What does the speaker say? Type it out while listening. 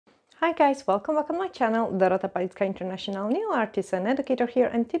Hi guys, welcome back on my channel. Dorota Palicka, International Nail Artist and Educator here,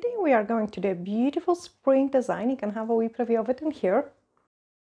 and today we are going to do a beautiful spring design. You can have a wee preview of it in here.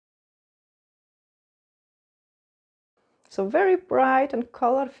 So very bright and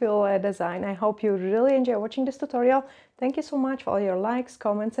colorful design. I hope you really enjoy watching this tutorial. Thank you so much for all your likes,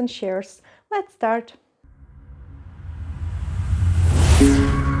 comments and shares. Let's start.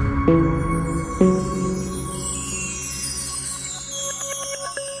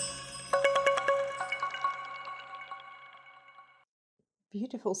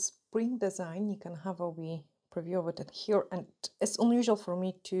 Beautiful spring design. You can have a wee preview of it here, and it's unusual for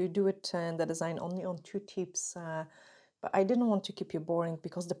me to do it the design only on two tips, but I didn't want to keep you boring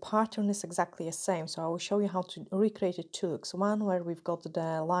because the pattern is exactly the same. So I will show you how to recreate it two looks. One where we've got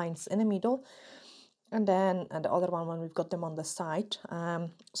the lines in the middle, and then the other one when we've got them on the side.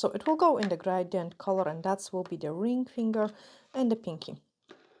 So it will go in the gradient color, and that will be the ring finger and the pinky.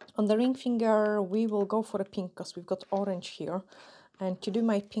 On the ring finger we will go for a pink because we've got orange here. And to do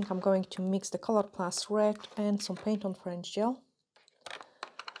my pink, I'm going to mix the Color Plus red and some paint on French gel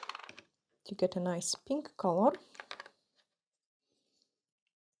to get a nice pink color.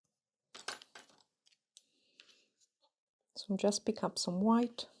 So just pick up some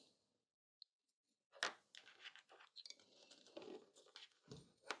white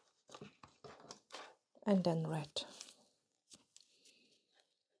and then red.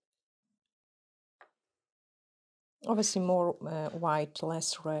 Obviously more white,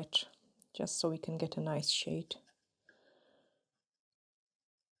 less red, just so we can get a nice shade.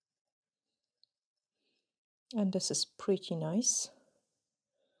 And this is pretty nice.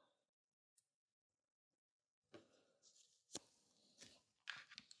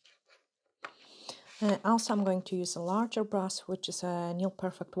 Also, I'm going to use a larger brush, which is a Nail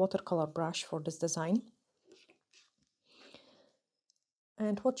Perfect watercolor brush for this design.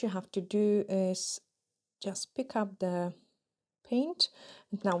 And what you have to do is just pick up the paint.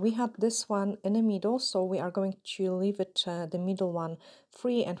 Now we have this one in the middle, so we are going to leave it the middle one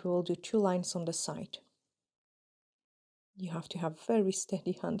free, and we will do two lines on the side. You have to have very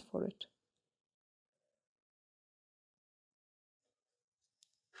steady hand for it.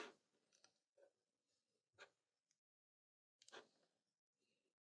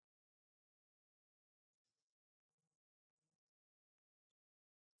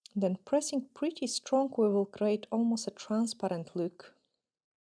 Then pressing pretty strong, we will create almost a transparent look.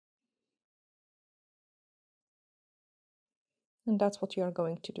 And that's what you are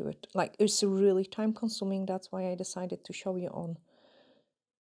going to do it. Like, it's really time consuming, that's why I decided to show you on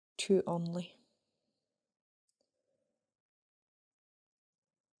two only.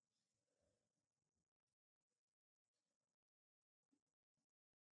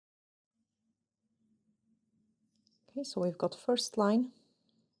 Okay, so we've got first line,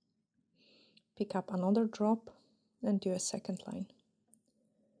 pick up another drop and do a second line.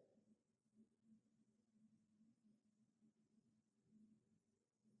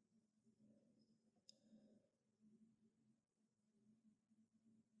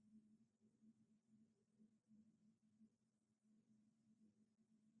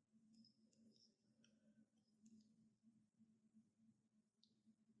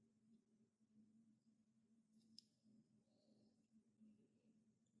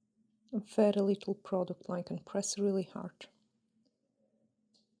 Very little product line, and press really hard.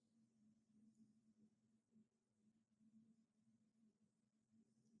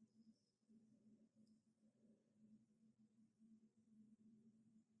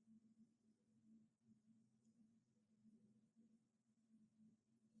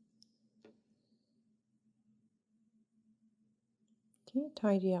 Okay,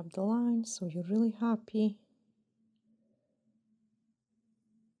 tidy up the lines so you're really happy.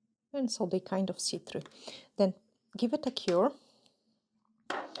 And so they kind of see through. Then give it a cure.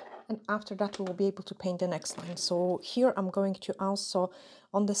 And after that we will be able to paint the next line. So here I'm going to also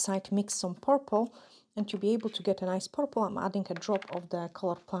on the side mix some purple, and to be able to get a nice purple I'm adding a drop of the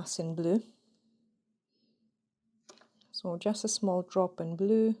Color Plus in blue. So just a small drop in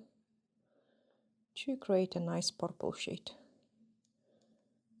blue to create a nice purple shade.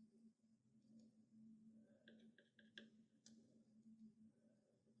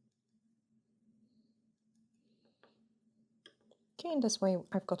 Okay, in this way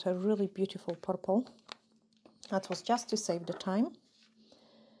I've got a really beautiful purple. That was just to save the time.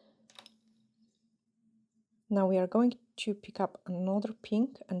 Now we are going to pick up another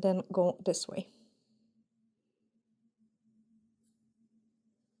pink and then go this way.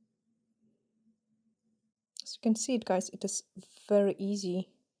 As you can see it, guys, it is very easy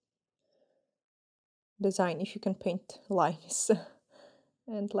design if you can paint lines.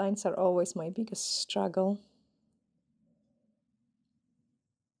 And lines are always my biggest struggle.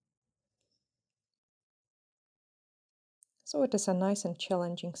 So it is a nice and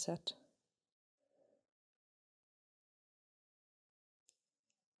challenging set.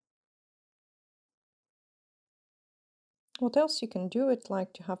 What else you can do it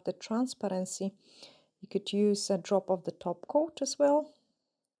like to have the transparency? You could use a drop of the top coat as well.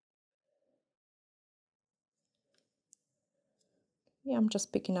 Yeah, I'm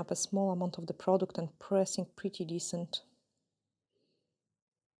just picking up a small amount of the product and pressing pretty decent.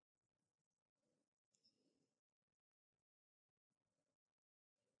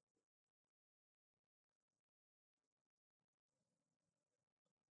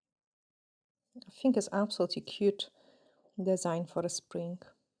 I think it's absolutely cute design for a spring.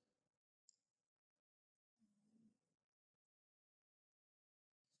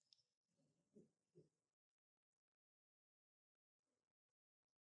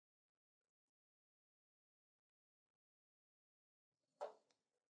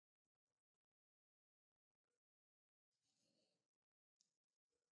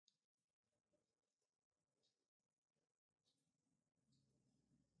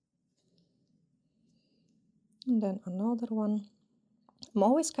 And then another one. I'm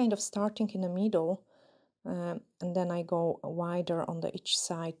always kind of starting in the middle, and then I go wider on the each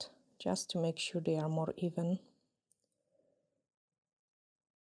side just to make sure they are more even.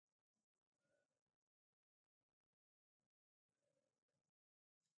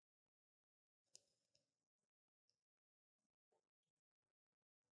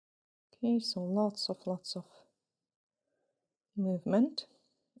 Okay, so lots of movement,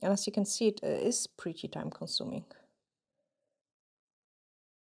 and as you can see, it is pretty time consuming.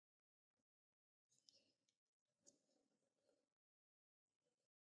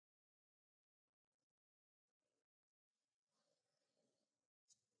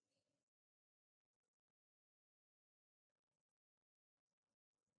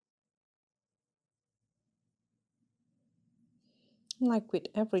 Like with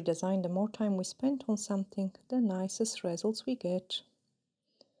every design, the more time we spend on something, the nicest results we get.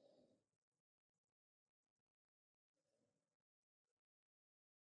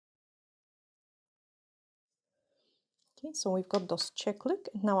 Okay, so we've got those check look,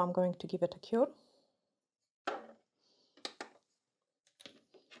 and now I'm going to give it a cure.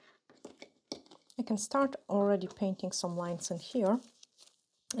 I can start already painting some lines in here.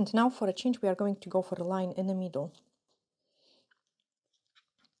 And now for a change, we are going to go for a line in the middle.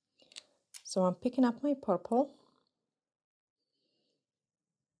 So I'm picking up my purple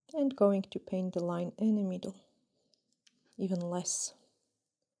and going to paint the line in the middle, even less.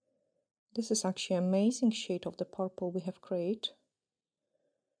 This is actually an amazing shade of the purple we have created.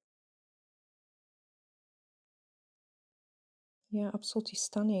 Yeah, absolutely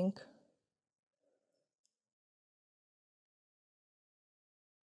stunning.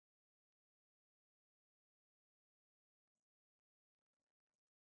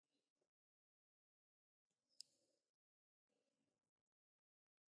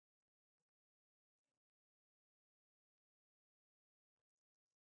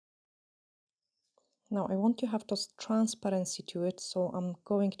 Now I want to have this transparency to it, so I'm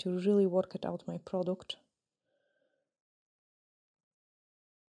going to really work it out my product.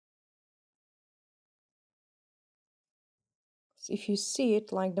 So if you see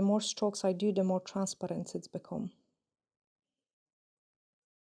it, like the more strokes I do, the more transparent it's become.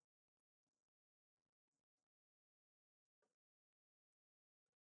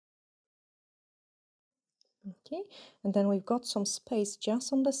 Okay, and then we've got some space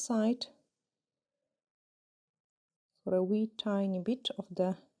just on the side for a wee tiny bit of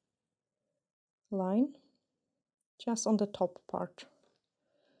the line, just on the top part.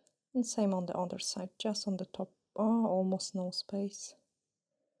 And same on the other side, just on the top. Oh, almost no space.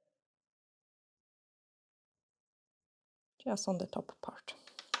 Just on the top part.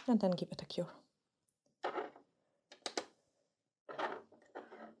 And then give it a cure.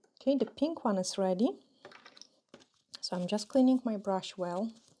 Okay, the pink one is ready. So I'm just cleaning my brush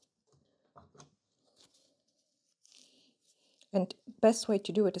well. And best way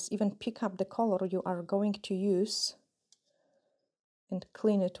to do it is even pick up the color you are going to use and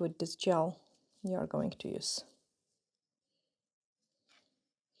clean it with this gel you are going to use.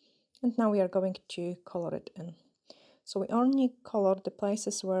 And now we are going to color it in. So we only color the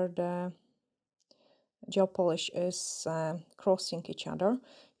places where the gel polish is crossing each other.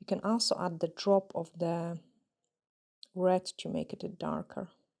 You can also add the drop of the red to make it darker.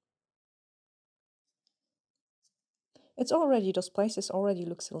 It's already, those places already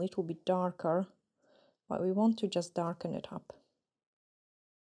looks a little bit darker, but we want to just darken it up.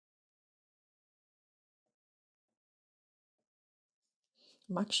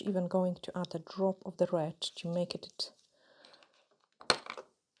 I'm actually even going to add a drop of the red to make it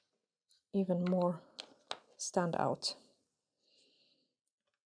even more stand out.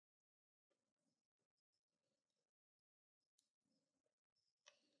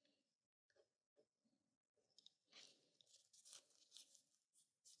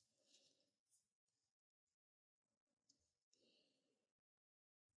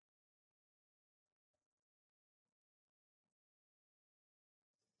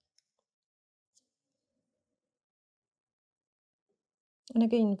 And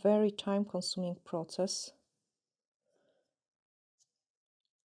again, very time-consuming process.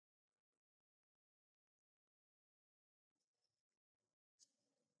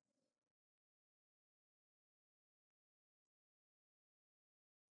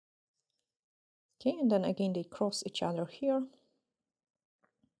 Okay, and then again they cross each other here.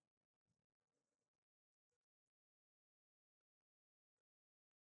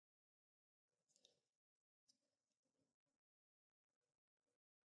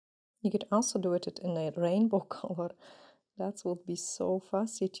 You could also do it in a rainbow color. That would be so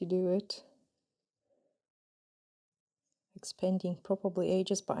fussy to do it. Expanding probably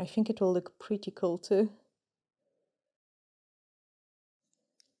ages, but I think it will look pretty cool too.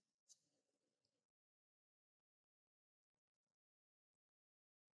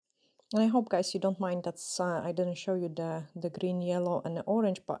 And I hope, guys, you don't mind that I didn't show you the green, yellow, and the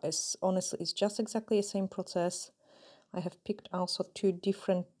orange, but honestly, it's just exactly the same process. I have picked also two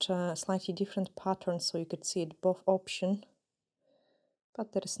different, slightly different patterns, so you could see it both option.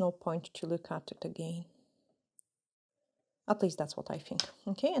 But there is no point to look at it again. At least that's what I think.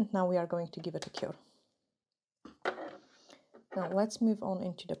 Okay, and now we are going to give it a cure. Now let's move on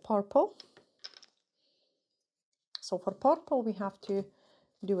into the purple. So for purple, we have to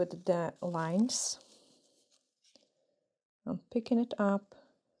do with the lines. I'm picking it up,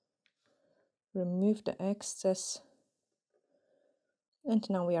 remove the excess, and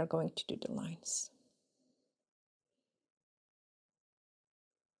now we are going to do the lines.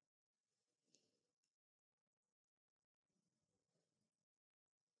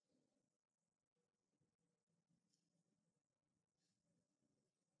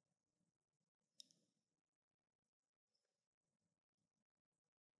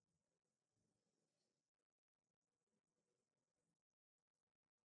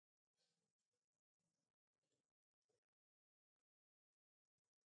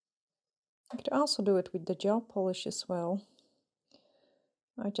 You could also do it with the gel polish as well.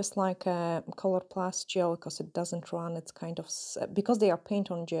 I just like Color Plus gel because it doesn't run. It's kind of, because they are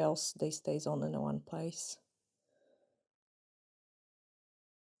paint on gels, they stays on in one place.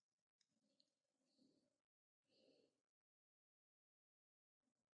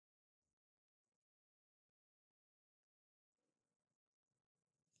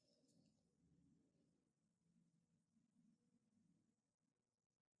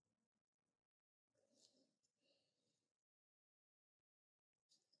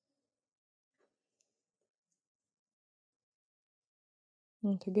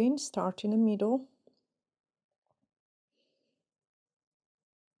 And again, start in the middle.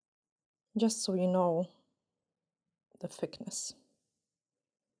 Just so you know the thickness.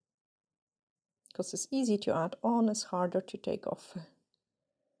 Because it's easy to add on, it's harder to take off.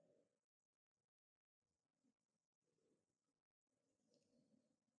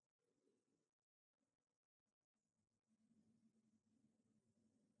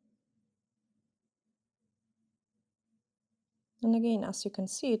 And again, as you can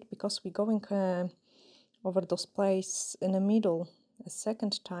see it, because we're going over those places in the middle a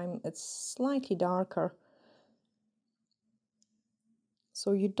second time, it's slightly darker.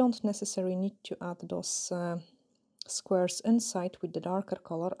 So you don't necessarily need to add those squares inside with the darker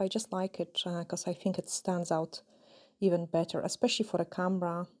color. I just like it because I think it stands out even better, especially for a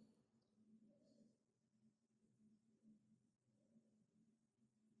camera.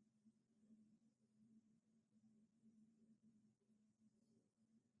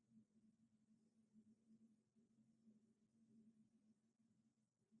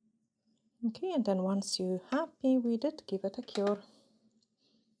 Okay, and then once you're happy with it, give it a cure.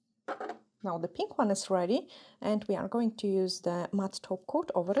 Now the pink one is ready, and we are going to use the matte top coat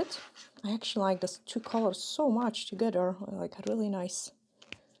over it. I actually like these two colors so much together, like a really nice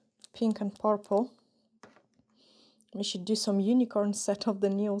pink and purple. We should do some unicorn set of the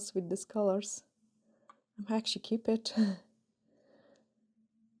nails with these colors. I might actually keep it.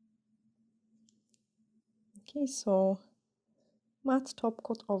 Okay, so matte top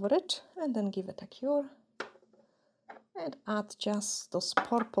coat over it, and then give it a cure. And add just those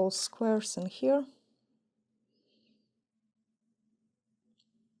purple squares in here.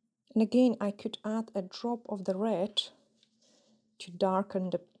 And again, I could add a drop of the red to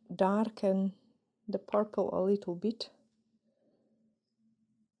darken the purple a little bit.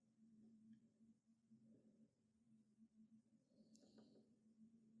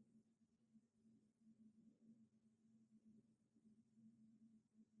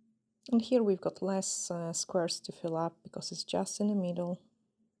 And here we've got less squares to fill up because it's just in the middle.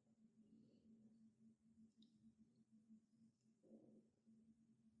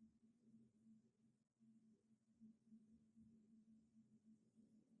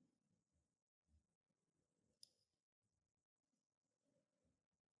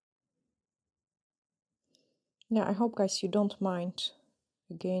 Yeah, I hope, guys, you don't mind,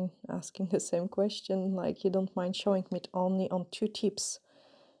 again, asking the same question, like you don't mind showing me it only on 2 tips.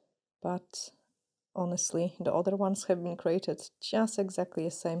 But honestly, the other ones have been created just exactly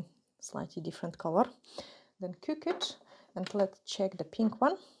the same, slightly different color. Then cook it, and let's check the pink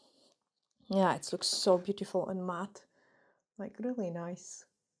one. Yeah, it looks so beautiful and matte, like really nice.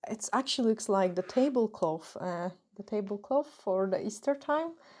 It actually looks like the tablecloth for the Easter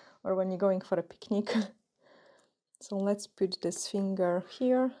time, or when you're going for a picnic. So let's put this finger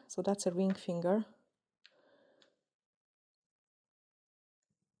here. So that's a ring finger.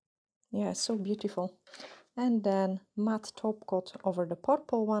 Yeah, so beautiful. And then matte top coat over the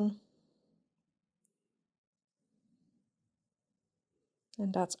purple one.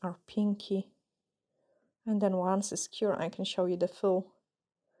 And that's our pinky. And then once it's cured, I can show you the full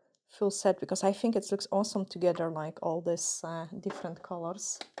set, because I think it looks awesome together, like all these different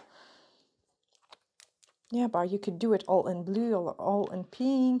colors. Yeah, but you could do it all in blue or all in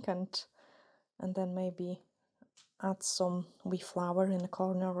pink, and then maybe add some wee flower in the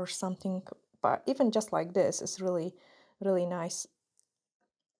corner or something. But even just like this is really, really nice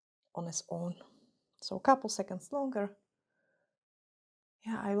on its own. So a couple seconds longer.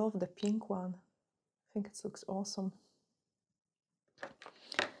 Yeah, I love the pink one. I think it looks awesome.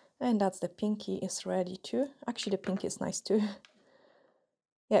 And that's the pinky is ready too. Actually, the pinky is nice too.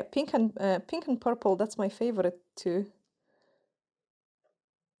 Yeah, pink and purple, that's my favorite too.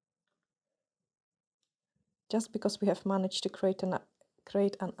 Just because we have managed to create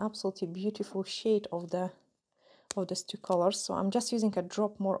an absolutely beautiful shade of these 2 colors. So I'm just using a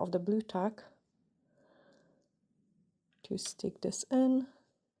drop more of the blue tack to stick this in.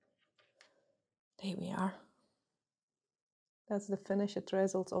 There we are. That's the finished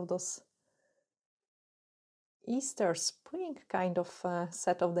result of those Easter spring kind of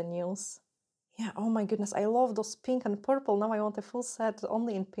set of the nails. Yeah, oh my goodness, I love those pink and purple. Now I want a full set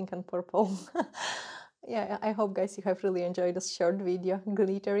only in pink and purple. Yeah, I hope, guys, you have really enjoyed this short video.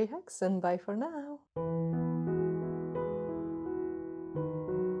 Glittery hacks, and bye for now.